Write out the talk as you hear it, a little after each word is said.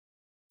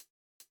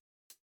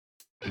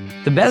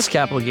The best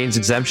capital gains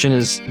exemption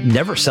is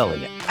never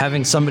selling it,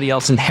 having somebody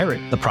else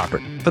inherit the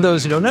property. For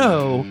those who don't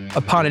know,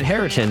 upon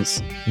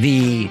inheritance,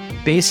 the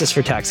basis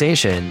for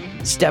taxation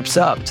steps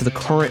up to the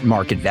current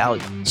market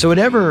value. So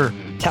whatever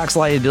tax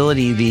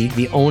liability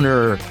the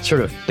owner sort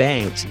of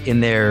banked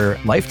in their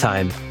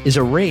lifetime is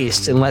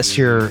erased unless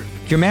you're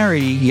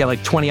married, you get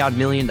like $20 odd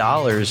million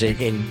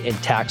in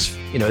tax,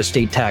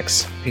 estate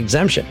tax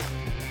exemption.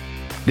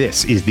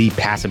 This is the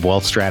Passive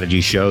Wealth Strategy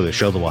Show, the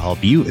show that will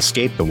help you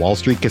escape the Wall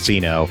Street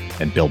casino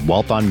and build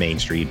wealth on Main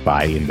Street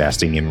by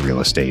investing in real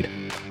estate.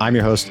 I'm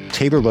your host,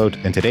 Taylor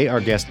Loht, and today our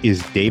guest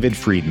is David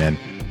Friedman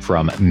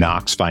from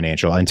Knox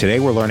Financial. And today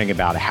we're learning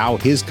about how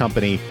his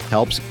company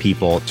helps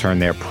people turn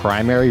their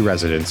primary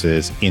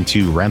residences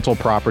into rental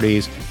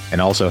properties and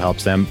also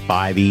helps them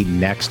buy the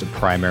next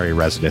primary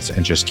residence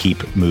and just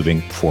keep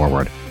moving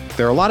forward.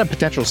 There are a lot of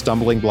potential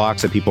stumbling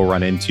blocks that people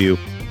run into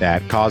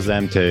that cause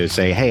them to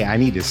say, hey, I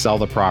need to sell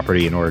the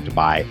property in order to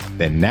buy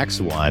the next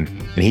one.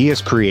 And he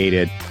has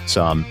created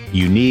some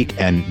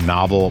unique and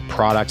novel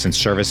products and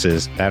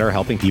services that are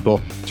helping people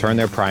turn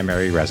their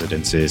primary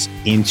residences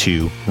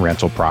into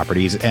rental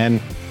properties and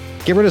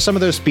get rid of some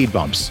of those speed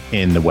bumps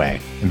in the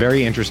way.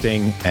 Very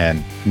interesting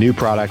and new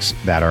products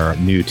that are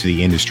new to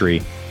the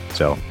industry.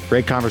 So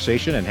great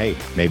conversation. And hey,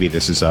 maybe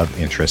this is of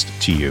interest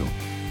to you.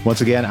 Once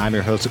again, I'm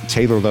your host,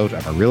 Taylor Loht.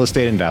 I'm a real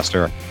estate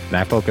investor, and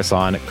I focus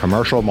on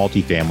commercial,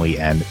 multifamily,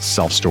 and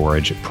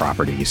self-storage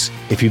properties.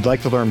 If you'd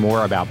like to learn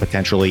more about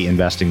potentially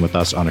investing with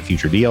us on a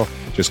future deal,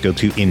 just go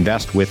to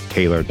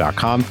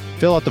investwithtaylor.com,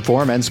 fill out the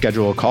form, and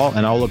schedule a call,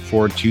 and I'll look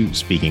forward to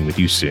speaking with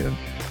you soon.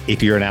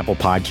 If you're an Apple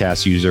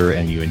Podcast user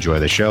and you enjoy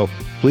the show,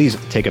 please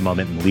take a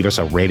moment and leave us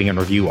a rating and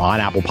review on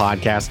Apple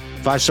Podcasts.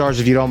 5 stars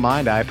if you don't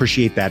mind. I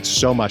appreciate that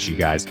so much, you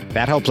guys.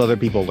 That helps other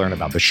people learn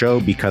about the show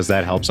because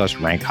that helps us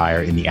rank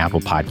higher in the Apple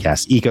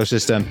Podcast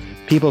ecosystem.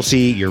 People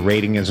see your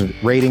ratings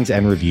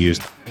and reviews,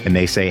 and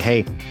they say,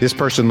 hey, this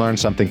person learned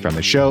something from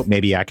the show.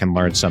 Maybe I can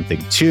learn something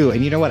too.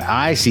 And you know what?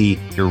 I see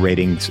your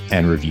ratings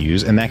and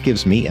reviews, and that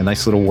gives me a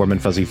nice little warm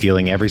and fuzzy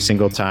feeling every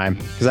single time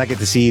because I get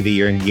to see that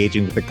you're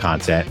engaging with the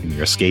content and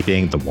you're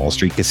escaping the Wall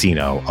Street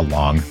casino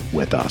along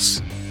with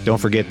us. Don't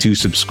forget to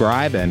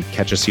subscribe and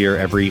catch us here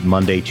every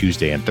Monday,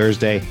 Tuesday, and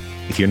Thursday.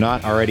 If you're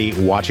not already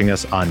watching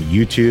us on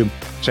YouTube,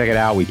 check it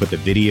out. We put the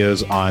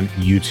videos on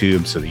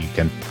YouTube so that you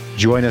can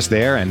join us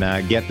there and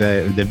get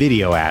the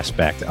video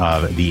aspect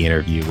of the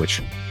interview,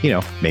 which,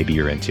 maybe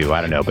you're into. I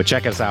don't know, but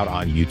check us out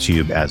on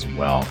YouTube as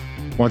well.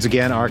 Once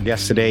again, our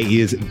guest today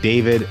is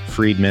David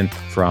Friedman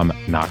from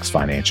Knox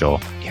Financial.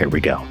 Here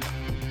we go.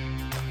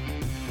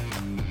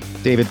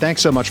 David,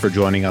 thanks so much for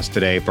joining us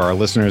today. For our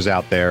listeners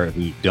out there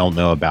who don't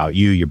know about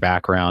you, your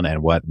background,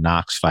 and what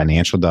Knox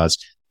Financial does,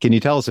 can you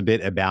tell us a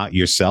bit about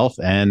yourself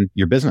and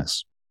your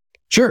business?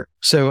 Sure.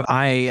 So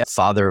I'm a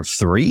father of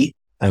 3.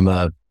 I'm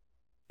a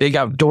big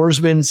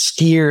outdoorsman,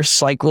 skier,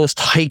 cyclist,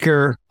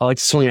 hiker. I like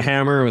to swing a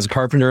hammer. I was a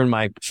carpenter in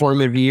my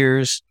formative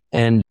years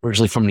and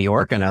originally from New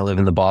York. And I live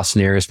in the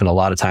Boston area. Spent a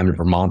lot of time in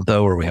Vermont,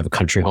 though, where we have a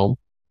country home.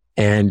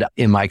 And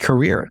in my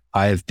career,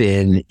 I've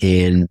been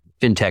in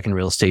fintech and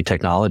real estate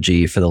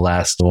technology for the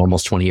last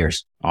almost 20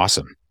 years.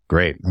 Awesome.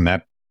 Great. And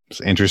that's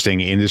an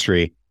interesting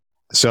industry.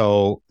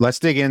 So let's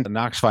dig into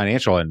Knox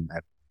Financial and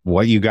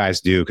what you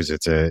guys do, because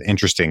it's an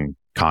interesting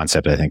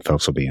concept I think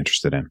folks will be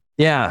interested in.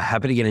 Yeah,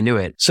 happy to get into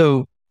it.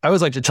 So I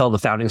always like to tell the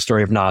founding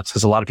story of Knox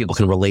because a lot of people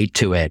can relate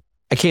to it.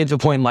 I came to a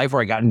point in life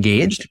where I got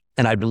engaged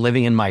and I'd been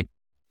living in my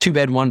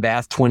 2-bed,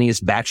 1-bath,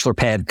 20s bachelor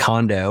pad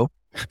condo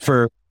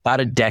for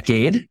about a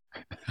decade.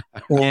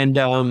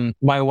 And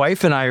my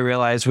wife and I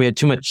realized we had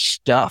too much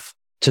stuff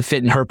to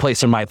fit in her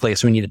place or my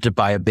place. We needed to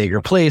buy a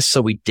bigger place.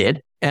 So we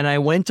did. And I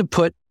went to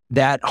put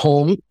that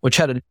home, which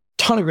had a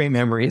ton of great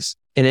memories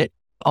in it,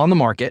 on the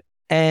market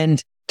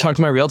and talked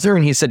to my realtor.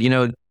 And he said,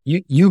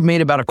 you've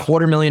made about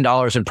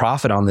 $250,000 in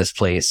profit on this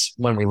place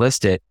when we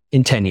list it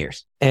in 10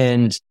 years.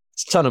 And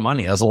it's a ton of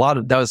money. That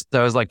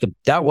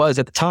was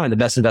at the time the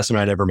best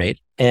investment I'd ever made.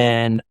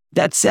 And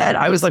that said,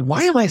 I was like,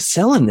 why am I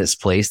selling this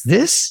place?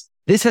 This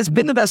has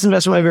been the best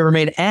investment I've ever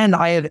made. And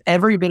I have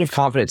every bit of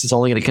confidence it's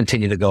only going to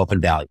continue to go up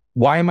in value.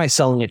 Why am I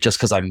selling it just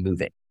because I'm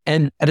moving?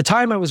 And at the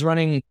time I was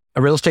running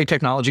a real estate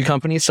technology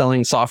company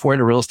selling software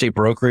to real estate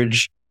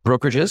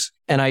brokerages.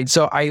 And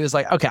so I was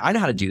like, okay, I know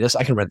how to do this.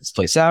 I can rent this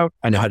place out.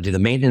 I know how to do the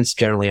maintenance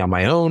generally on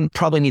my own.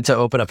 Probably need to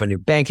open up a new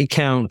bank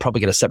account,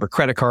 probably get a separate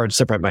credit card,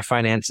 separate my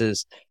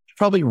finances,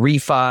 probably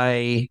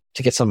refi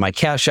to get some of my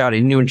cash out, a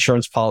new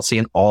insurance policy.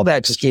 And all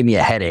that just gave me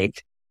a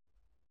headache.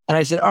 And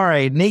I said, all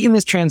right, making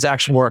this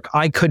transaction work,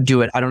 I could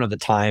do it. I don't have the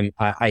time.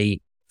 I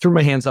threw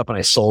my hands up and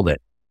I sold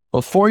it.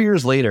 Well, 4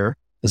 years later,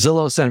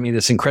 Zillow sent me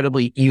this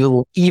incredibly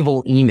evil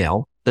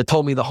email that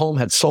told me the home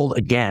had sold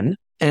again.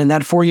 And in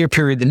that 4-year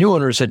period, the new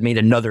owners had made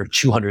another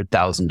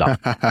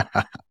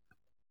 $200,000.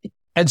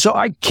 And so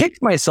I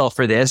kicked myself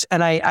for this.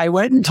 And I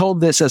went and told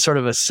this as sort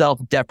of a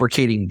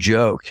self-deprecating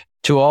joke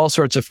to all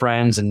sorts of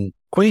friends and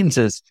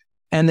acquaintances.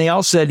 And they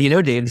all said,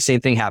 Dave, the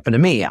same thing happened to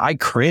me. I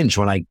cringed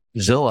when I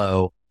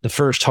Zillow the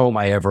first home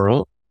I ever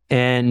owned.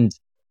 And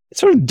it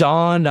sort of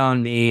dawned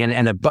on me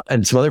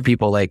and some other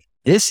people, like,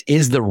 this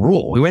is the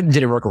rule. We went and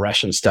did a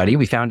regression study.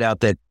 We found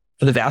out that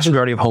for the vast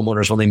majority of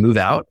homeowners, when they move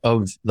out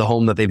of the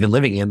home that they've been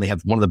living in, they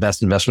have one of the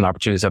best investment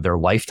opportunities of their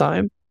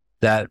lifetime,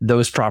 that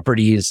those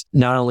properties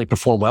not only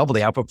perform well, but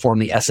they outperform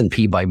the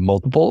S&P by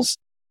multiples.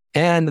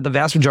 And the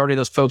vast majority of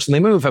those folks, when they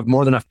move, have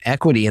more than enough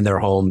equity in their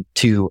home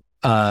to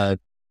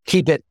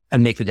keep it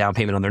and make the down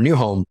payment on their new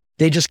home.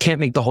 They just can't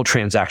make the whole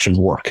transaction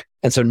work.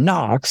 And so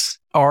Knox,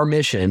 our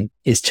mission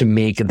is to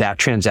make that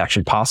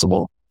transaction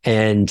possible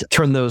and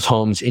turn those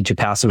homes into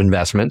passive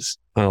investments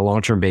on a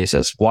long-term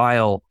basis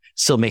while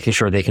still making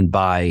sure they can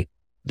buy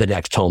the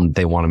next home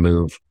they want to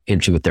move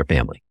into with their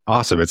family.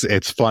 Awesome.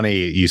 It's funny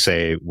you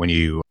say when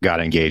you got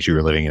engaged, you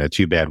were living in a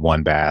 2-bed,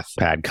 1-bath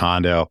pad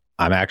condo.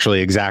 I'm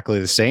actually exactly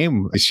the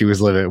same.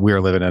 We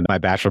were living in my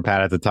bachelor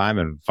pad at the time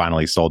and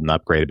finally sold and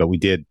upgraded, but we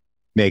did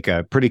make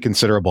a pretty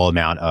considerable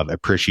amount of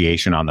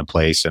appreciation on the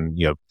place and,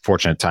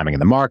 fortunate timing in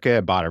the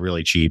market, bought it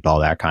really cheap, all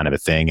that kind of a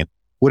thing. And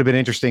would have been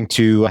interesting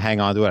to hang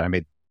on to it. I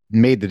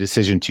made the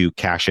decision to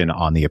cash in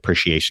on the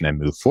appreciation and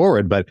move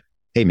forward. But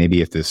hey,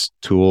 maybe if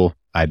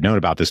I'd known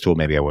about this tool,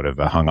 maybe I would have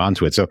hung on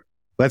to it. So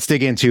let's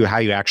dig into how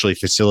you actually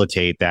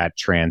facilitate that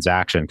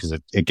transaction, because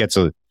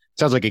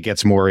sounds like it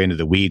gets more into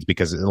the weeds,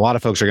 because a lot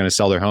of folks are going to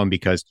sell their home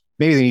because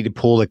maybe they need to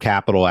pull the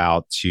capital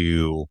out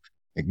to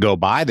go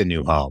buy the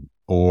new home,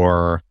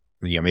 or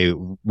maybe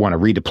want to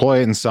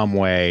redeploy it in some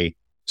way.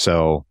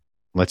 So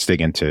let's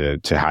dig into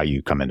how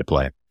you come into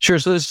play. Sure.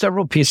 So there's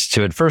several pieces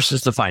to it. First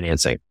is the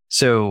financing.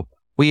 So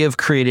we have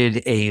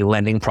created a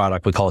lending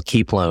product we call a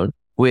Keep Loan,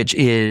 which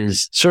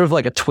is sort of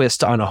like a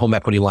twist on a home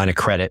equity line of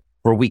credit,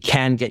 where we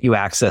can get you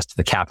access to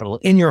the capital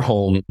in your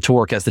home to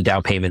work as the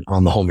down payment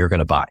on the home you're going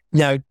to buy.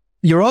 Now,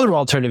 your other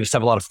alternative is to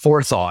have a lot of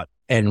forethought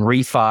and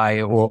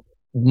refi or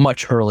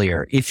much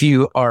earlier. If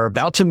you are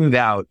about to move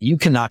out, you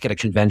cannot get a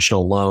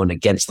conventional loan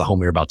against the home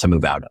you're about to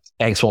move out of.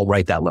 Banks won't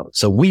write that loan.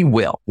 So we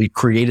will. We've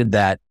created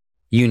that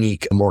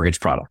unique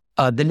mortgage product.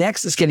 The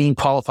next is getting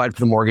qualified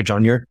for the mortgage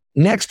on your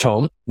next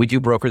home. We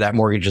do broker that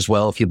mortgage as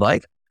well, if you'd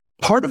like.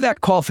 Part of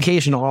that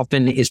qualification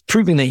often is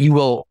proving that you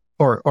will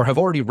or have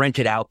already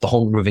rented out the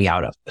home you're moving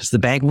out of. Because the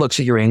bank looks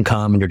at your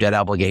income and your debt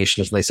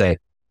obligations and they say,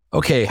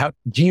 okay, how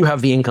do you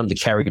have the income to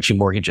carry your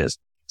mortgages?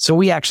 So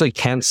we actually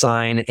can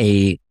sign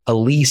a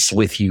lease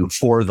with you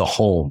for the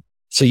home.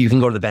 So you can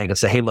go to the bank and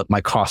say, hey, look,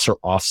 my costs are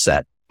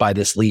offset by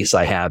this lease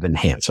I have in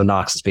hand. So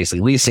Knox is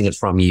basically leasing it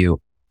from you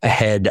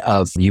ahead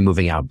of you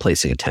moving out and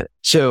placing a tenant.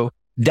 So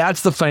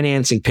that's the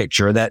financing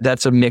picture.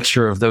 That's a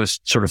mixture of those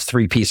sort of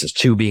three pieces,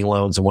 2 being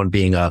loans and 1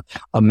 being a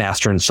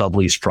master and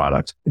sublease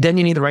product. Then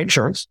you need the right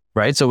insurance,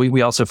 right? So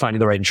we also find you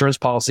the right insurance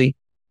policy,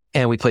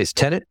 and we place a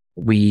tenant.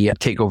 We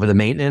take over the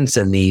maintenance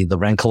and the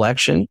rent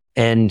collection.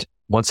 And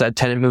once that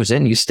tenant moves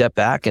in, you step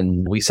back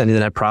and we send you the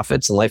net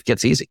profits and life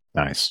gets easy.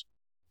 Nice.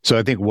 So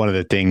I think one of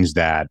the things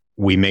that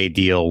we may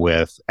deal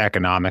with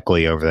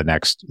economically over the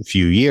next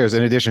few years,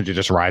 in addition to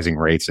just rising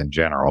rates in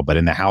general, but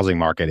in the housing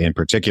market in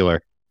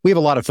particular, we have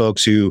a lot of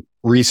folks who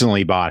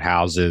recently bought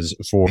houses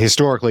for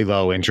historically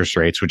low interest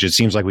rates, which it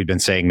seems like we've been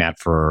saying that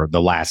for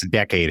the last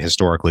decade,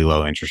 historically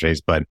low interest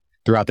rates. But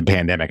throughout the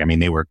pandemic,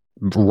 they were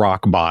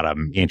rock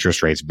bottom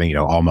interest rates,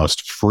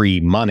 almost free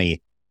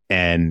money.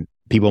 And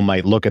people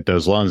might look at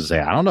those loans and say,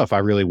 I don't know if I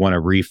really want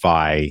to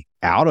refi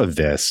out of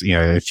this,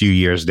 a few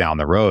years down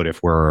the road,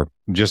 if we're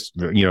just,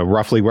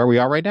 roughly where we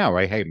are right now,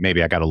 right? Hey,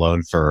 maybe I got a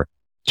loan for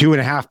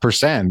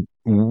 2.5%.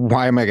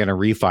 Why am I going to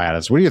refi out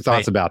of this? What are your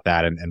thoughts about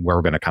that and where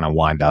we're going to kind of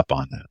wind up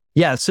on that?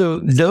 Yeah. So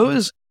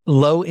those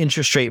low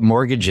interest rate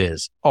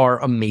mortgages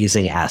are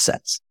amazing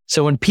assets.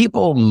 So when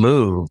people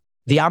move,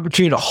 the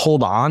opportunity to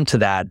hold on to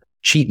that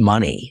cheap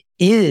money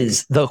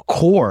is the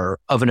core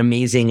of an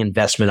amazing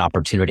investment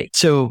opportunity.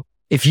 So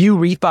if you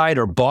refied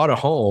or bought a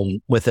home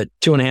with a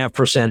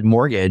 2.5%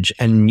 mortgage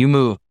and you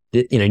move,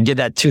 you did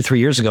that 2-3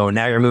 years ago, and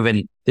now you're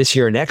moving this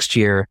year or next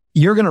year,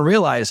 you're going to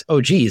realize,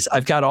 oh, geez,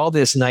 I've got all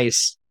this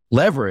nice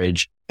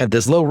leverage at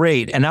this low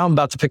rate, and now I'm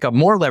about to pick up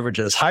more leverage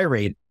at this high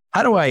rate.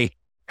 How do I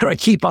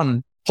keep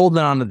on holding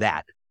on to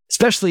that?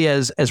 Especially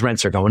as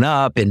rents are going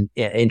up and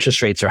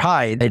interest rates are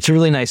high, it's a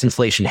really nice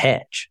inflation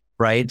hedge,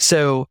 right?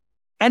 So,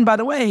 and by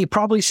the way,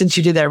 probably since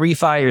you did that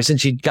refi or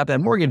since you got that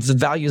mortgage, the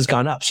value has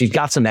gone up. So you've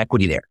got some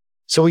equity there.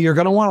 So what you're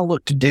going to want to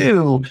look to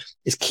do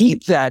is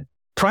keep that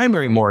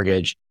primary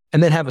mortgage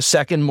and then have a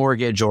second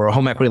mortgage or a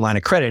home equity line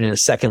of credit in a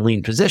second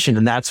lien position.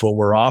 And that's what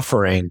we're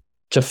offering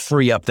to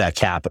free up that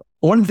capital.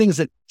 One of the things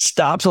that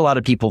stops a lot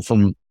of people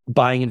from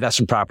buying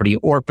investment property,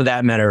 or for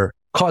that matter,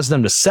 cause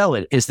them to sell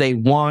it, is they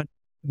want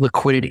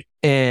liquidity.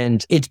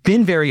 And it's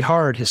been very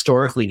hard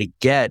historically to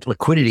get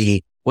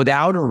liquidity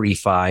without a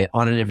refi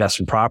on an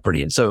investment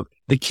property. And so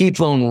the Keep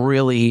Loan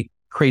really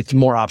creates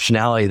more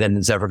optionality than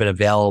has ever been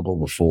available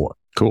before.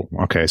 Cool.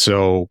 Okay.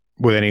 So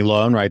with any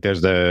loan, right,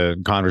 there's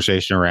the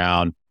conversation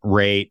around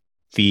rate,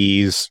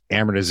 fees,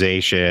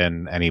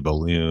 amortization, any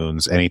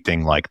balloons,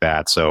 anything like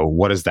that. So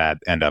what does that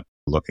end up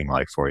looking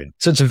like for you?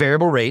 So it's a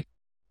variable rate.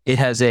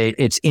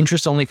 It's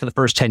interest only for the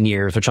first 10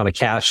 years, which on a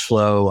cash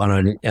flow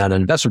on an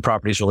investment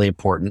property is really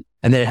important.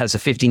 And then it has a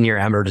 15-year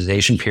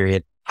amortization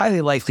period.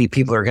 Highly likely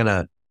people are going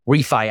to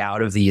refi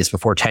out of these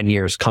before 10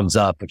 years comes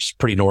up, which is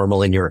pretty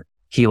normal in your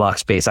HELOC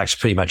space, actually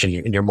pretty much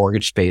in your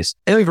mortgage space.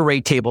 And we have a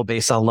rate table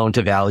based on loan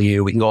to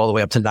value. We can go all the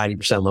way up to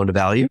 90% loan to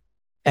value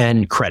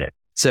and credit.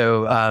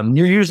 So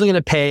you're usually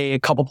going to pay a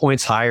couple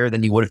points higher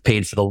than you would have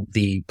paid for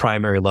the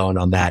primary loan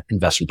on that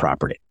investment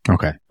property.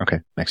 Okay.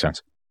 Makes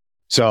sense.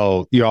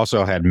 So you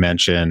also had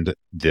mentioned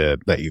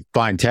that you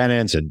find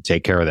tenants and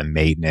take care of the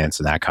maintenance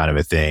and that kind of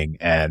a thing.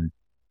 And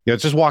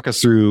just walk us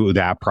through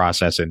that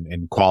process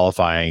and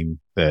qualifying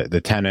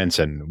the tenants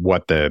and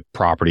what the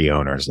property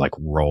owner's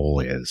role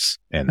is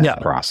in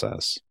that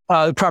process.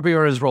 The property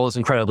owner's role is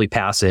incredibly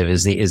passive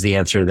is the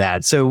answer to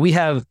that. So we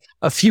have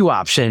a few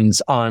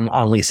options on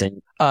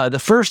leasing. The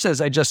first,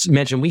 as I just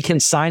mentioned, we can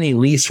sign a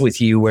lease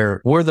with you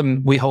where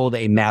we hold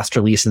a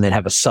master lease and then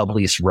have a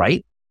sublease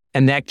right.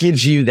 And that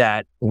gives you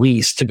that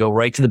lease to go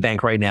right to the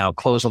bank right now,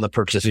 close on the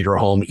purchase of your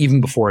home, even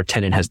before a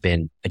tenant has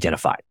been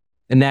identified.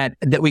 And that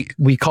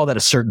we call that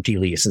a certainty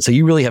lease. And so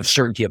you really have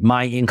certainty of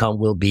my income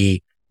will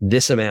be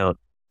this amount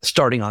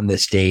starting on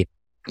this date.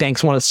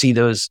 Banks want to see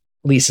those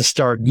leases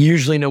start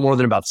usually no more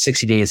than about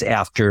 60 days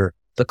after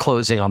the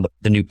closing on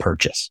the new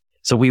purchase.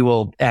 So we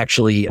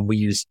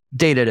use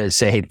data to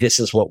say, hey, this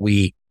is what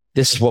we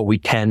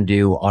can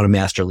do on a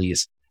master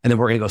lease. And then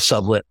we're going to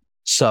go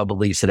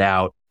sublease it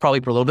out probably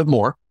for a little bit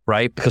more,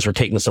 right? Because we're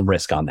taking some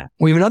risk on that.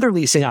 We have another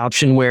leasing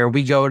option where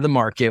we go to the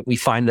market, we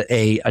find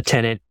a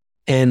tenant,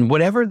 and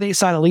whatever they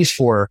sign a lease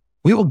for,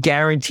 we will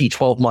guarantee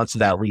 12 months of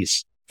that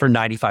lease for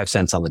 95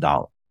 cents on the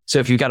dollar. So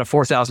if you've got a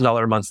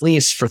 $4,000 a month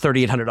lease for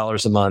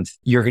 $3,800 a month,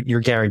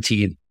 you're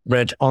guaranteed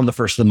rent on the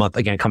first of the month,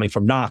 again, coming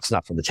from Knox,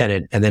 not from the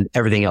tenant, and then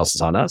everything else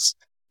is on us.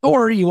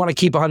 Or you want to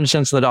keep 100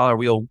 cents on the dollar,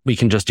 we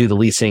can just do the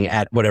leasing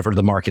at whatever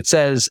the market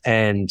says.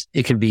 And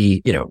it can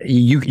be,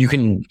 you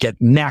can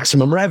get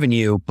maximum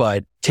revenue,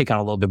 but take on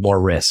a little bit more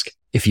risk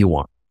if you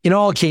want. In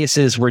all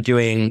cases, we're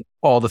doing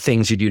all the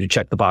things you do to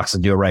check the box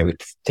and do it right. We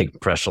take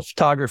professional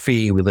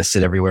photography. We list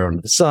it everywhere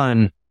under the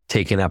sun,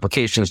 take in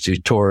applications, do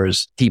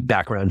tours, deep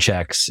background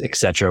checks, et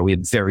cetera. We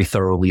have very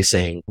thorough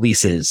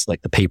leases,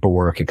 like the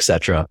paperwork, et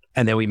cetera.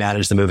 And then we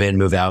manage the move in,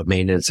 move out,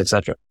 maintenance, et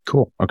cetera.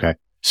 Cool. Okay.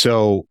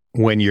 So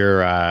when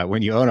you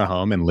own a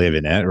home and live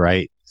in it,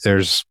 right,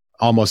 there's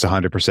almost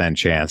 100%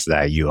 chance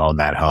that you own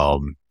that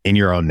home in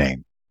your own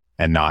name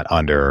and not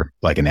under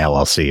like an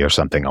LLC or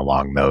something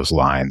along those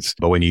lines.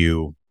 But when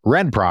you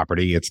rent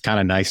property, it's kind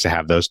of nice to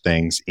have those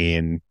things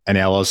in an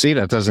LLC.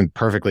 That doesn't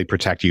perfectly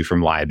protect you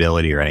from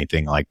liability or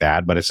anything like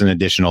that, but it's an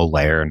additional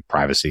layer in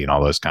privacy and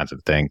all those kinds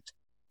of things.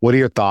 What are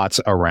your thoughts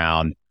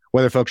around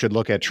whether folks should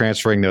look at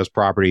transferring those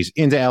properties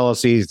into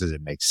LLCs? Does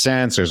it make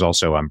sense? There's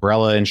also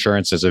umbrella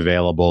insurances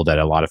available that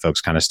a lot of folks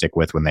kind of stick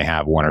with when they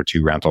have one or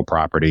two rental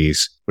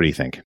properties. What do you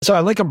think? So I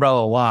like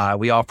umbrella a lot.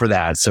 We offer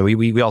that. So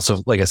we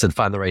also, like I said,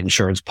 find the right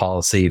insurance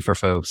policy for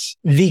folks.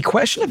 The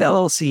question of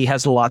LLC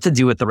has a lot to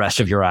do with the rest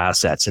of your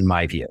assets, in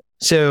my view.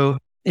 So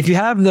if you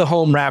have the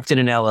home wrapped in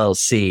an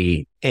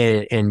LLC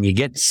and you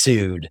get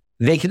sued,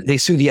 they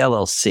sue the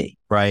LLC,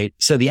 right?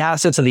 So the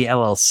assets of the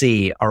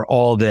LLC are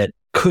all that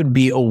could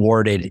be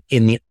awarded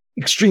in the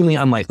extremely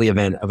unlikely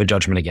event of a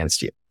judgment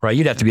against you, right?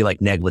 You'd have to be like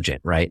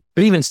negligent, right?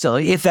 But even still,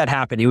 if that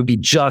happened, it would be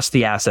just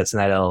the assets in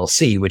that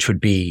LLC, which would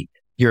be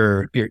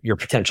your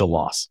potential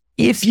loss.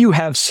 If you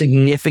have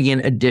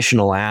significant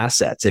additional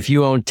assets, if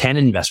you own 10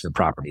 investment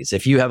properties,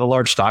 if you have a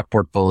large stock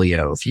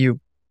portfolio, if you,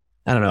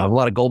 have a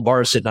lot of gold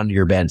bars sitting under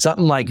your bed,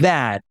 something like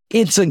that,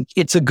 it's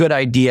a good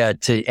idea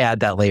to add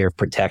that layer of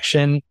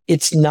protection.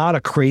 It's not a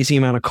crazy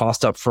amount of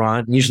cost up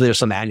front. Usually there's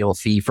some annual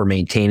fee for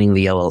maintaining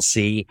the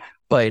LLC,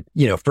 but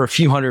for a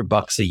few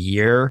 $100 a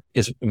year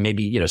is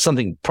maybe,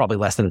 something probably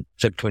less than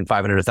between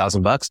 $500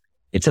 and $1,000.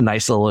 It's a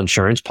nice little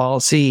insurance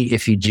policy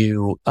if you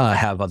do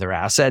have other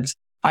assets.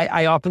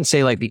 I often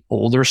say like the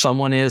older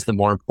someone is, the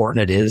more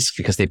important it is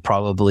because they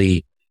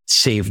probably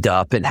saved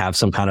up and have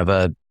some kind of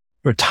a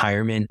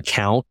retirement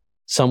account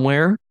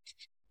somewhere.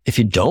 If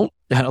you don't,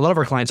 a lot of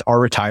our clients are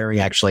retiring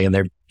actually, and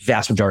their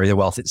vast majority of their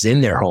wealth is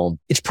in their home.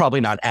 It's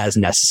probably not as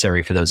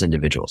necessary for those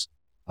individuals.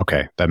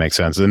 Okay, that makes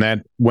sense. And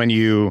then when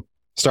you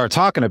start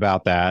talking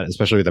about that,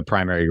 especially with the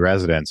primary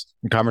residence,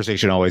 the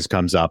conversation always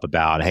comes up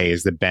about, hey,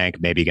 is the bank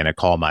maybe going to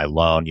call my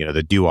loan,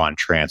 the due on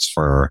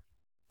transfer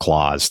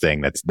clause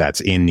thing that's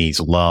in these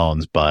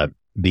loans. But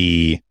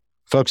the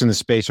folks in the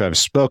space who I've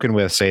spoken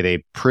with say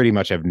they pretty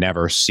much have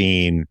never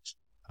seen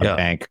a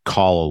bank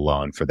call a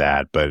loan for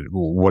that. But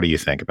what do you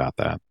think about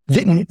that?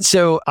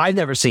 So I've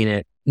never seen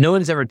it. No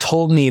one's ever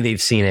told me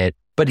they've seen it.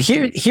 But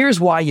here's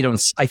why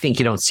I think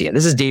you don't see it.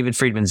 This is David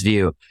Friedman's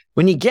view.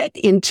 When you get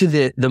into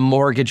the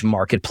mortgage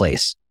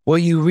marketplace,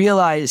 what you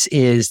realize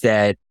is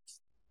that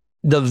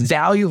the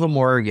value of a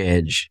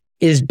mortgage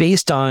is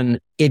based on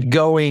it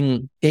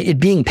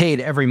being paid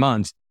every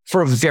month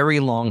for a very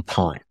long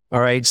time. All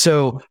right.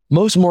 So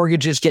most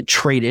mortgages get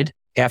traded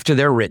after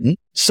they're written.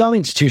 Some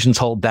institutions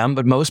hold them,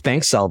 but most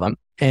banks sell them.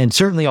 And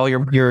certainly all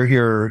your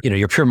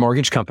pure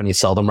mortgage companies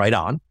sell them right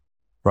on.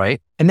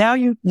 Right. And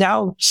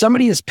now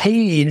somebody is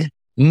paid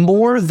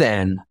more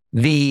than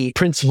the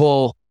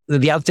principal,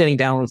 the outstanding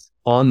balance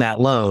on that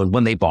loan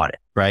when they bought it.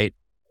 Right.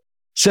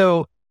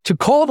 So to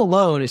call the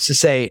loan is to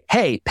say,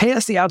 hey, pay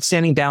us the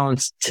outstanding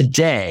balance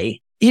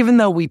today, even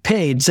though we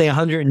paid, say,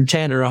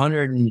 110 or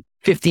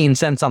 115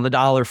 cents on the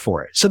dollar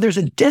for it. So there's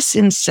a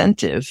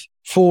disincentive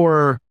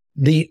for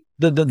the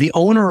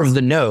owner of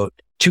the note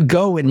to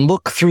go and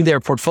look through their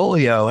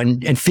portfolio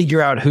and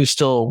figure out who's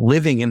still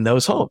living in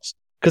those homes,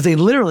 because they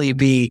literally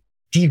be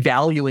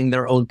devaluing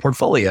their own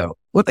portfolio.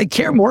 What they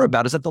care more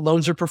about is that the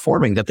loans are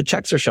performing, that the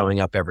checks are showing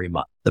up every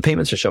month, the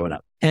payments are showing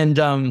up.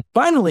 And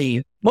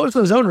finally, most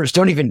of those owners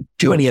don't even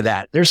do any of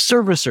that. There's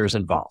servicers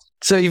involved.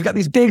 So you've got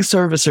these big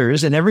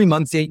servicers, and every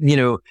month,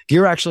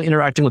 you're actually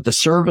interacting with the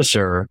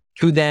servicer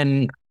who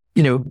then,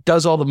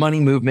 does all the money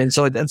movement.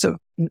 So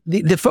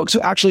the folks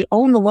who actually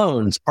own the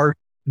loans are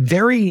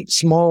very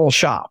small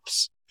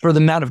shops for the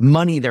amount of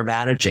money they're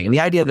managing. And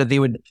the idea that they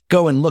would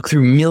go and look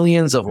through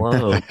millions of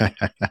loans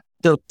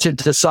to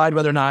decide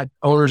whether or not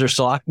owners are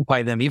still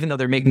occupying them, even though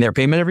they're making their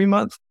payment every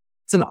month,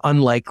 it's an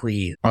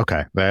unlikely.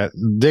 Okay. That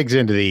digs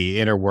into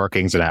the inner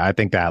workings. And I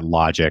think that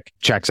logic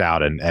checks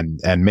out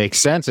and makes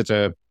sense. It's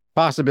a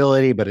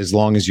possibility, but as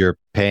long as you're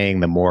paying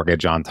the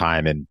mortgage on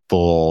time in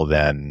full,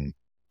 then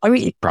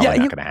probably not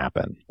going to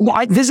happen.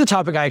 Well, this is a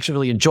topic I actually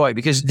really enjoy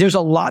because there's a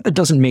lot that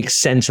doesn't make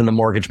sense in the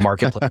mortgage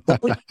marketplace.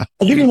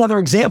 I'll give you another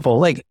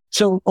example.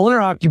 So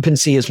owner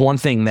occupancy is one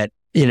thing that,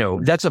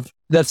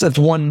 that's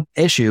one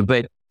issue,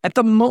 but at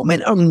the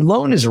moment a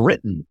loan is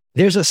written,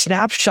 there's a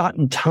snapshot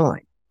in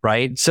time,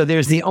 right? So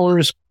there's the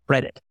owner's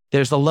credit,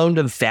 there's the loan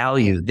to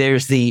value,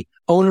 there's the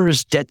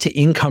owner's debt to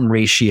income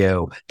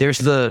ratio, there's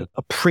the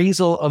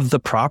appraisal of the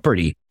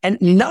property. And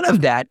none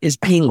of that is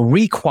being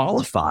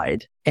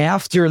requalified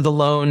after the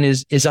loan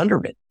is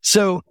underwritten.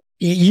 So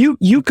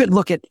you could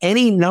look at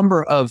any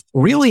number of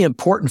really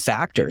important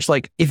factors.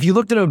 Like if you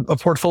looked at a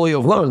portfolio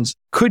of loans,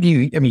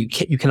 you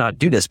cannot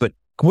do this, but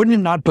wouldn't it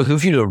not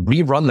behoove you to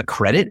rerun the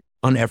credit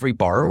on every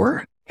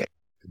borrower?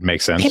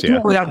 Makes sense. You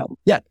can't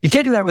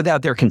do that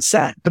without their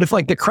consent. But if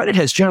the credit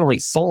has generally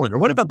fallen, or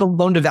what about the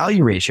loan to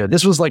value ratio?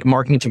 This was like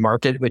marking to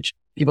market, which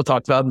people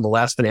talked about in the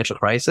last financial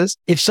crisis.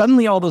 If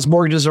suddenly all those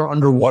mortgages are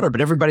underwater,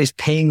 but everybody's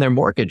paying their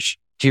mortgage,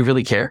 do you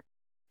really care?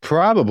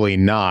 Probably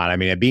not. I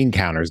mean, a bean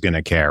counter is going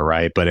to care,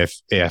 right? But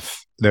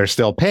if they're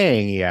still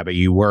paying, but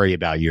you worry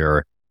about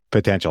your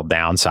potential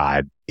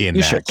downside in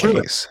that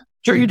case.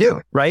 Sure you do,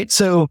 right?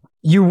 So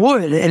you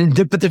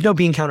would, but there's no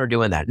bean counter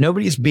doing that.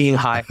 Nobody's being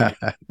high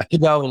to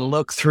go and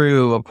look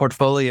through a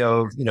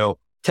portfolio of,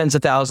 tens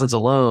of thousands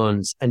of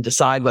loans and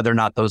decide whether or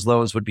not those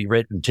loans would be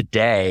written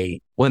today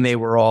when they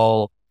were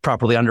all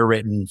properly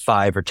underwritten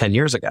 5 or 10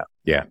 years ago.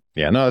 Yeah.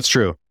 No, that's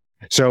true.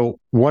 So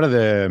one of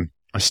the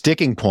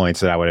sticking points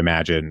that I would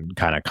imagine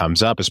kind of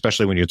comes up,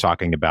 especially when you're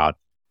talking about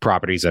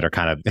properties that are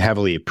kind of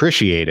heavily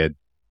appreciated,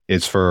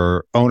 is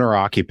for owner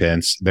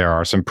occupants. There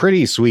are some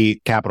pretty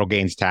sweet capital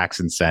gains tax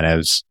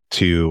incentives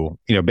to,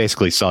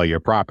 basically sell your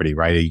property,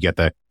 right? You get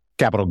the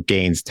capital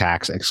gains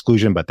tax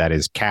exclusion, but that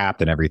is capped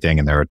and everything.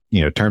 And there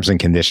are, terms and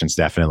conditions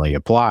definitely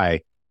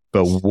apply.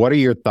 But what are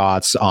your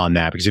thoughts on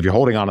that? Because if you're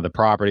holding onto the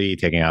property,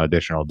 taking out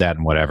additional debt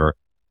and whatever,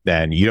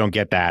 then you don't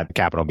get that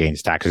capital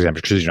gains tax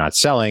exemption because you're not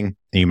selling,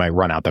 and you might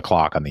run out the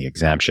clock on the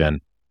exemption.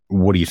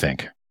 What do you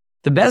think?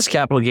 The best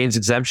capital gains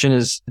exemption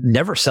is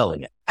never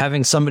selling it,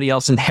 having somebody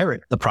else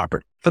inherit the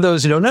property. For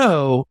those who don't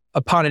know,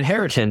 upon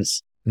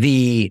inheritance,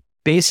 the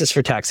basis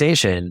for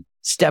taxation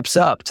steps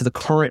up to the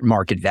current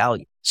market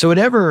value. So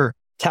whatever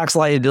tax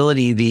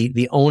liability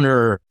the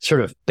owner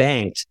sort of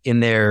banked in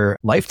their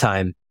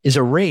lifetime is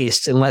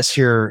erased unless if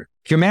you're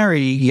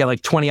married, you get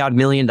like $20 odd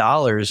million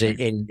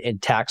in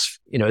tax,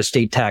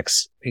 estate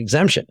tax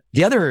exemption.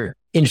 The other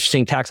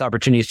interesting tax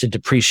opportunity is to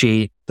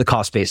depreciate the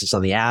cost basis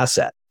on the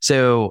asset.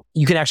 So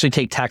you can actually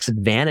take tax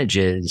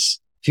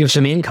advantages. If you have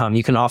some income,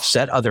 you can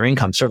offset other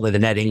income. Certainly the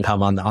net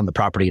income on the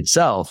property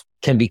itself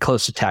can be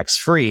close to tax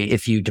free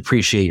if you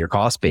depreciate your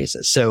cost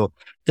basis. So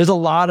there's a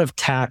lot of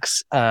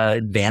tax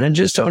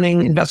advantages to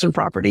owning investment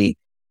property,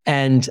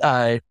 and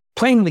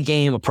playing the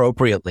game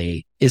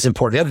appropriately is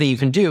important. The other thing you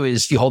can do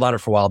is you hold on it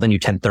for a while, then you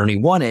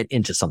 1031 it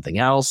into something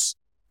else,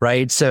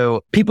 right?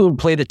 So people who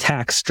play the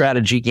tax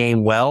strategy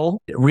game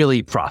well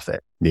really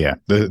profit. Yeah.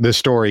 The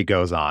story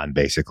goes on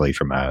basically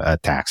from a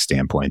tax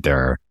standpoint. There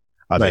are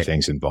other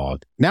things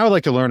involved. Now I'd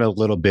like to learn a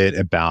little bit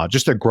about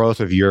just the growth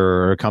of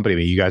your company. I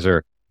mean, you guys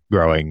are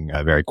growing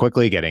very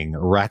quickly, getting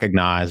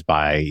recognized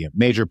by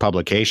major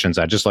publications.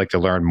 I'd just like to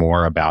learn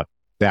more about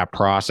that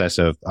process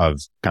of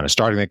kind of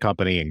starting the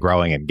company and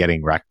growing and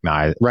getting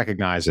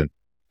recognized and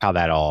how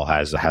that all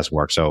has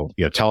worked. So,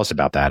 tell us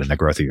about that and the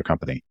growth of your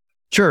company.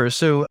 Sure.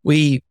 So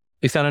we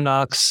founded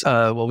Knox.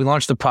 We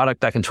launched the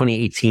product back in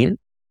 2018,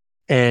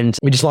 and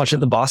we just launched it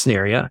in the Boston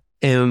area.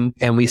 And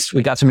we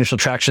got some initial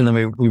traction.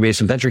 Then we raised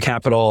some venture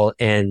capital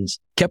and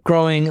kept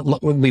growing.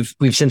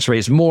 We've since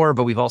raised more,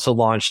 but we've also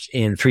launched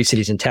in 3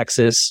 cities in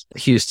Texas: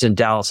 Houston,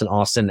 Dallas, and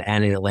Austin,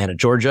 and in Atlanta,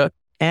 Georgia.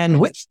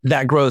 And with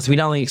that growth, we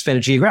not only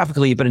expanded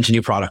geographically, but into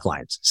new product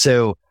lines.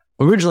 So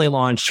originally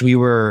launched, we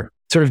were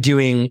sort of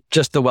doing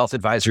just the wealth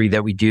advisory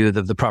that we do,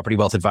 the property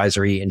wealth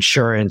advisory,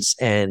 insurance,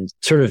 and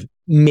sort of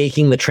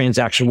making the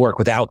transaction work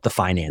without the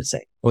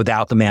financing,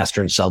 without the master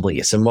and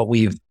sublease. And what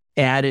we've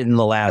added in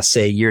the last,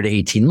 say, year to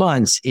 18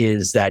 months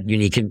is that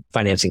unique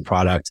financing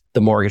product,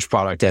 the mortgage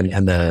product,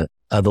 and the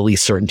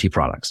lease certainty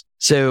products.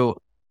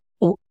 So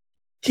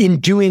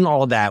in doing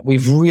all of that, we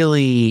feel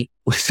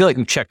like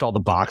we've checked all the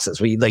boxes.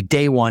 We like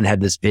day one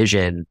had this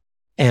vision,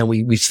 and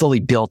we slowly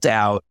built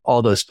out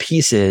all those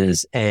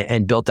pieces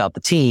and built out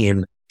the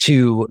team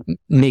to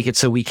make it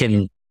so we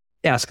can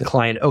ask a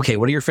client, okay,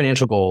 what are your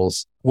financial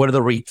goals? What are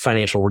the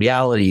financial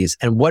realities?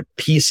 And what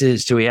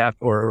pieces do we have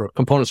or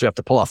components do we have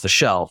to pull off the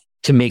shelf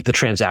to make the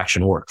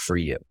transaction work for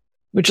you?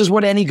 Which is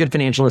what any good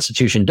financial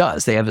institution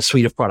does. They have a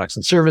suite of products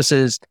and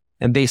services,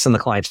 and based on the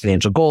client's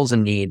financial goals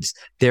and needs,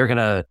 they're going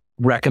to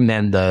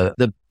recommend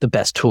the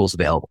best tools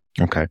available.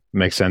 Okay.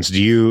 Makes sense.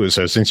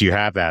 So since you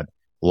have that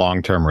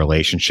long-term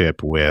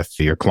relationship with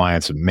your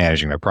clients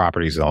managing their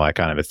properties and all that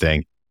kind of a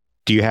thing,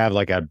 do you have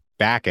like a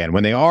back end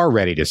when they are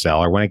ready to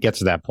sell, or when it gets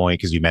to that point,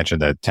 because you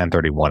mentioned the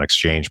 1031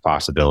 exchange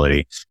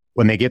possibility,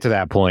 when they get to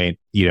that point,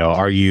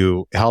 are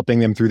you helping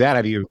them through that?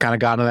 Have you kind of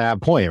gotten to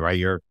that point, right?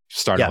 You're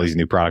starting all these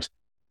new products.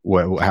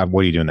 What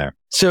are you doing there?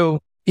 So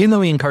even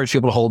though we encourage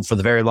people to hold for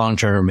the very long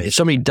term, if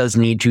somebody does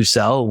need to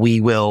sell, we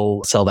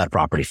will sell that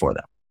property for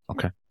them.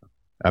 Okay.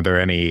 Are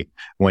there any,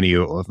 when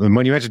you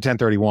mentioned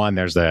 1031,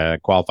 there's the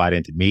qualified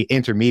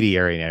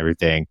intermediary and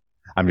everything.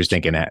 I'm just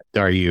thinking,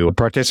 are you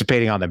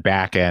participating on the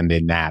back end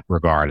in that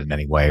regard in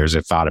any way, or is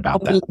it thought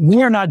about that?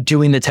 We are not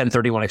doing the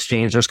 1031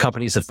 exchange. There's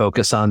companies that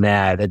focus on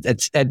that.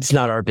 It's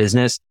not our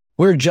business.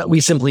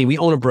 We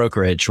own a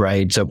brokerage,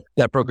 right? So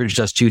that brokerage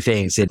does two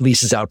things. It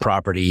leases out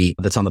property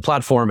that's on the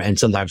platform, and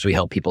sometimes we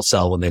help people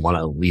sell when they want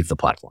to leave the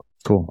platform.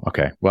 Cool.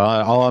 Okay.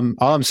 Well, all I'm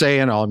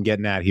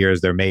getting at here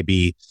is there may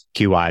be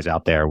QIs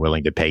out there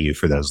willing to pay you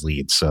for those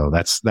leads. So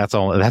that's my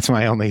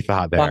only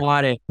thought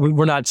there.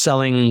 We're not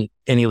selling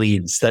any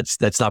leads.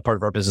 That's not part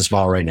of our business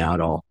model right now at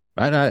all.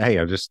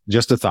 Hey,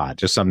 just a thought,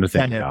 just something to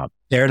think about.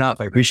 Fair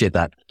enough. I appreciate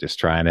that. Just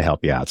trying to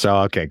help you out. So,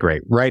 okay,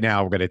 great. Right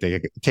now, we're going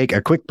to take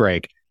a quick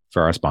break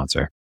for our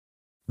sponsor.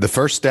 The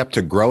first step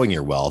to growing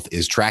your wealth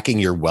is tracking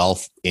your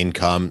wealth,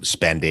 income,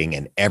 spending,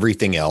 and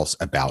everything else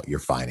about your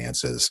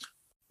finances.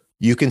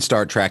 You can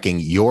start tracking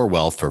your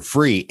wealth for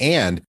free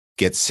and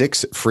get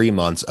 6 free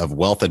months of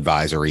wealth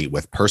advisory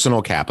with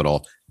Personal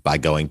Capital by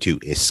going to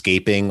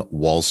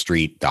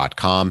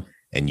escapingwallstreet.com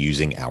and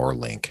using our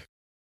link.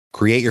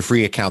 Create your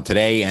free account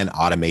today and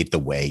automate the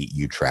way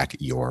you track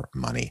your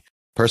money.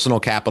 Personal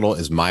Capital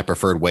is my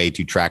preferred way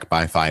to track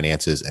my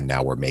finances, and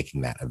now we're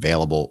making that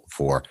available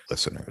for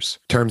listeners.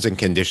 Terms and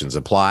conditions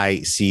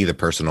apply. See the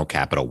Personal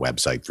Capital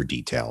website for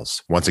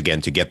details. Once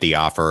again, to get the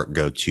offer,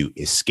 go to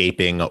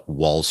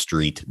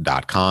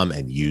escapingwallstreet.com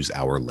and use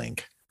our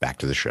link. Back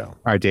to the show. All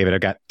right, David, I've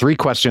got 3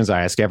 questions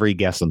I ask every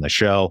guest on the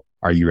show.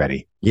 Are you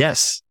ready?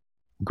 Yes.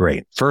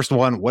 Great. First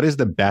one, what is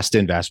the best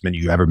investment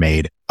you ever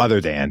made other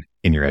than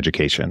in your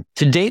education?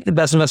 To date, the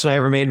best investment I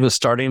ever made was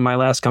starting my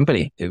last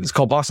company. It was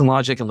called Boston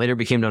Logic and later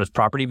became known as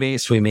Property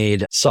Base. We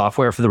made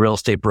software for the real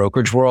estate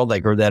brokerage world. I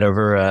grew that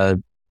over a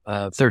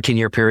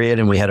 13-year period,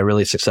 and we had a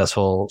really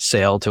successful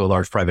sale to a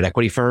large private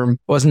equity firm. It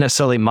wasn't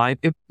necessarily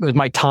it was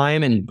my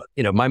time and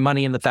my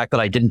money, and the fact that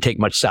I didn't take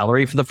much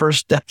salary for the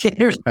first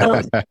decade or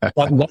so.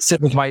 That's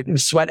it with my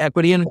sweat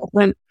equity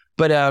investment.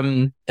 But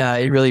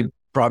it really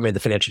brought me to the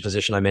financial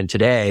position I'm in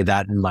today,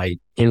 that and my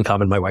income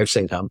and my wife's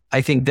income.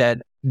 I think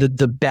that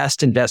the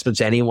best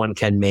investments anyone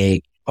can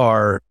make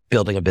are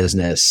building a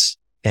business.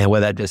 And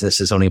whether that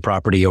business is owning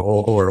property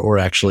or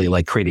actually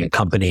like creating a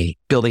company,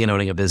 building and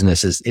owning a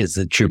business is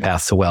the true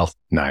path to wealth.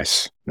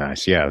 Nice.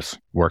 Yes.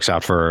 Works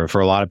out for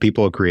a lot of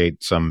people to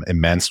create some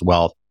immense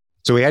wealth.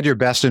 So we had your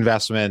best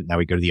investment. Now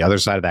we go to the other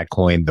side of that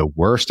coin, the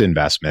worst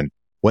investment.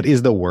 What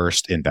is the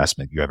worst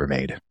investment you ever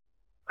made?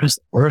 What is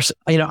the worst?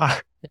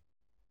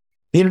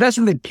 The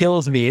investment that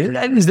kills me,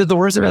 is that the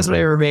worst investment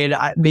I ever made?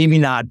 Maybe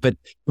not, but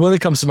the one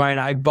that comes to mind,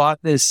 I bought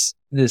this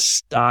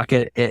stock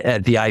at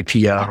the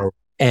IPO,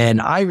 and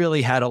I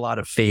really had a lot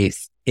of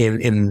faith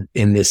in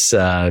this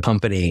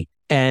company.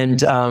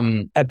 And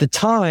at the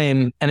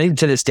time, and even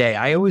to this day,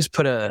 I always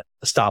put a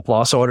stop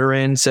loss order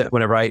in. So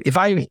whenever I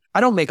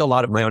don't make a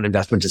lot of my own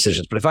investment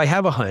decisions, but if I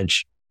have a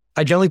hunch,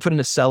 I generally put in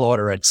a sell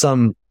order at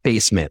some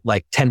basement,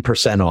 like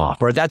 10%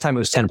 off, or at that time it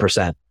was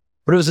 10%.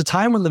 But it was a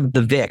time when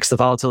the VIX, the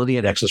volatility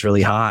index, was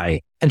really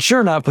high. And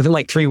sure enough, within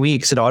like 3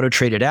 weeks, it auto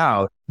traded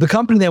out. The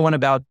company that went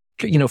about,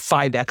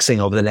 5xing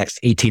over the next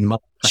 18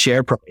 months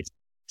share price.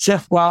 So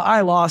while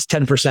I lost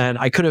 10%,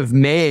 I could have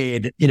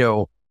made,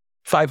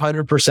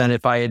 500%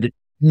 if I had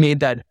made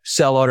that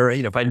sell order,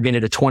 if I'd made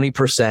it a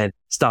 20%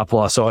 stop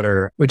loss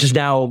order, which is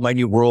now my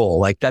new rule.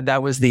 Like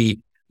that was the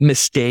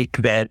mistake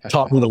that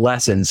taught me the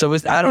lesson. So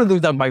I don't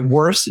think that my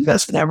worst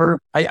investment ever.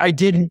 I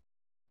did.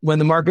 When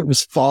the market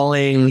was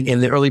falling in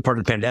the early part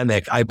of the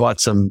pandemic, I bought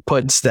some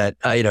puts that,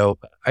 I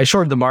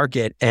shorted the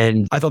market,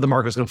 and I thought the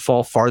market was going to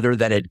fall farther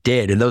than it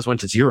did. And those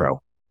went to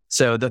zero.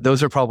 So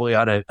those are probably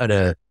on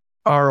a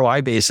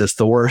ROI basis,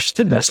 the worst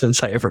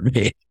investments I ever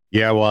made.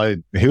 Yeah, well,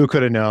 who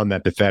could have known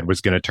that the Fed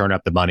was going to turn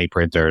up the money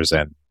printers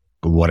and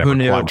whatever,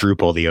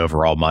 quadruple the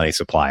overall money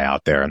supply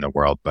out there in the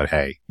world? But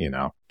hey,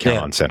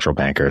 count on central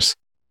bankers.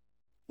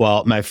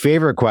 Well, my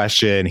favorite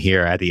question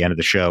here at the end of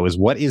the show is,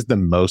 what is the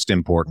most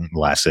important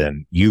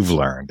lesson you've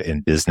learned in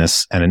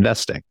business and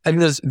investing? I mean,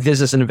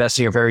 business and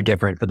investing are very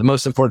different, but the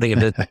most important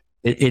thing is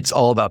it's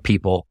all about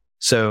people.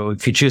 So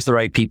if you choose the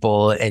right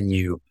people and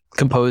you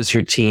compose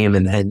your team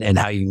and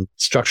how you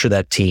structure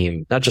that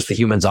team, not just the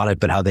humans on it,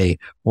 but how they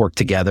work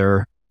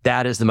together,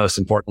 that is the most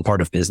important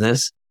part of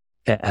business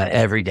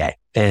every day.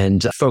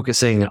 And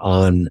focusing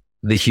on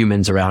the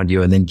humans around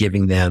you and then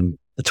giving them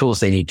the tools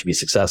they need to be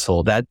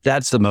successful.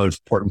 That's the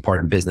most important part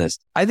of business.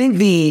 I think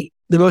the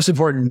most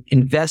important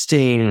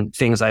investing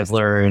things I've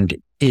learned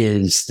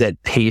is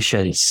that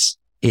patience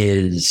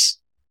is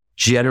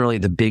generally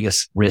the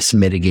biggest risk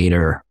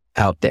mitigator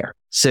out there.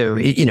 So,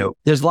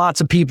 there's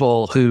lots of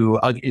people who,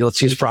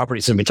 let's use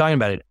properties and we've been talking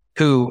about it,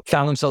 who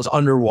found themselves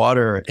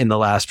underwater in the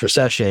last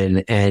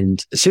recession.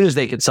 And as soon as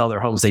they could sell their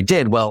homes, they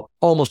did. Well,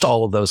 almost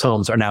all of those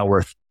homes are now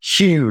worth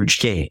huge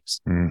gains.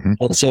 Mm-hmm.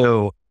 And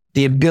so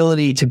the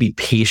ability to be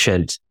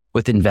patient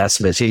with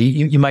investments,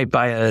 you might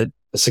buy a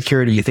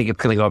security, you think it's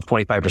going to go up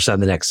 25% in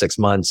the next 6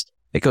 months.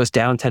 It goes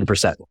down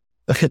 10%.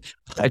 I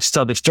just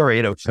tell the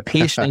story,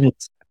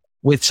 patience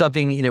with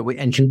something,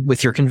 and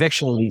with your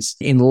convictions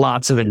in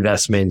lots of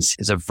investments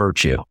is a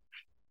virtue.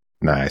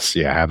 Nice.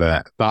 Yeah. Have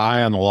the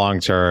eye on the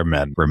long term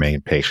and remain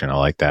patient. I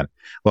like that.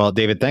 Well,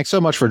 David, thanks so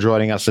much for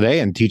joining us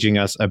today and teaching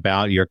us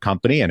about your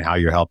company and how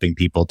you're helping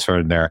people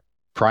turn their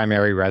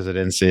primary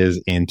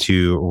residences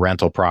into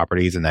rental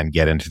properties and then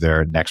get into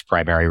their next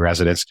primary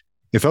residence.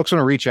 If folks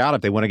want to reach out,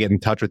 if they want to get in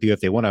touch with you, if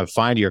they want to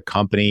find your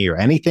company or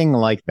anything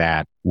like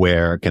that,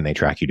 where can they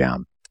track you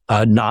down?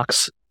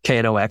 Knox,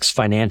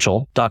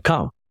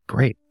 KNOXfinancial.com.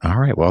 Great. All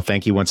right. Well,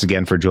 thank you once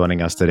again for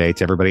joining us today.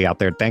 To everybody out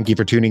there, thank you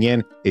for tuning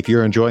in. If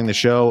you're enjoying the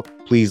show,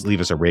 please leave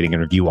us a rating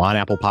and review on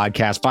Apple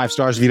Podcasts. 5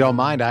 stars if you don't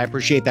mind. I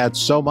appreciate that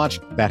so much.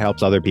 That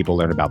helps other people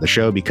learn about the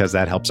show because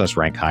that helps us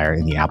rank higher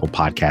in the Apple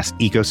Podcast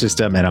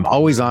ecosystem. And I'm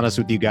always honest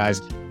with you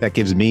guys. That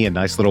gives me a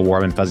nice little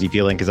warm and fuzzy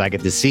feeling because I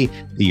get to see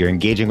that you're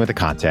engaging with the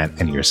content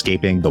and you're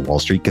escaping the Wall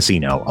Street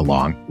casino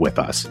along with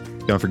us.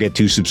 Don't forget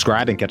to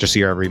subscribe and catch us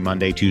here every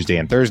Monday, Tuesday,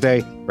 and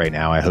Thursday. Right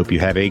now, I hope you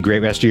have a great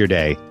rest of your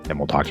day, and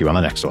we'll talk to you on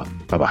the next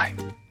one. Bye-bye.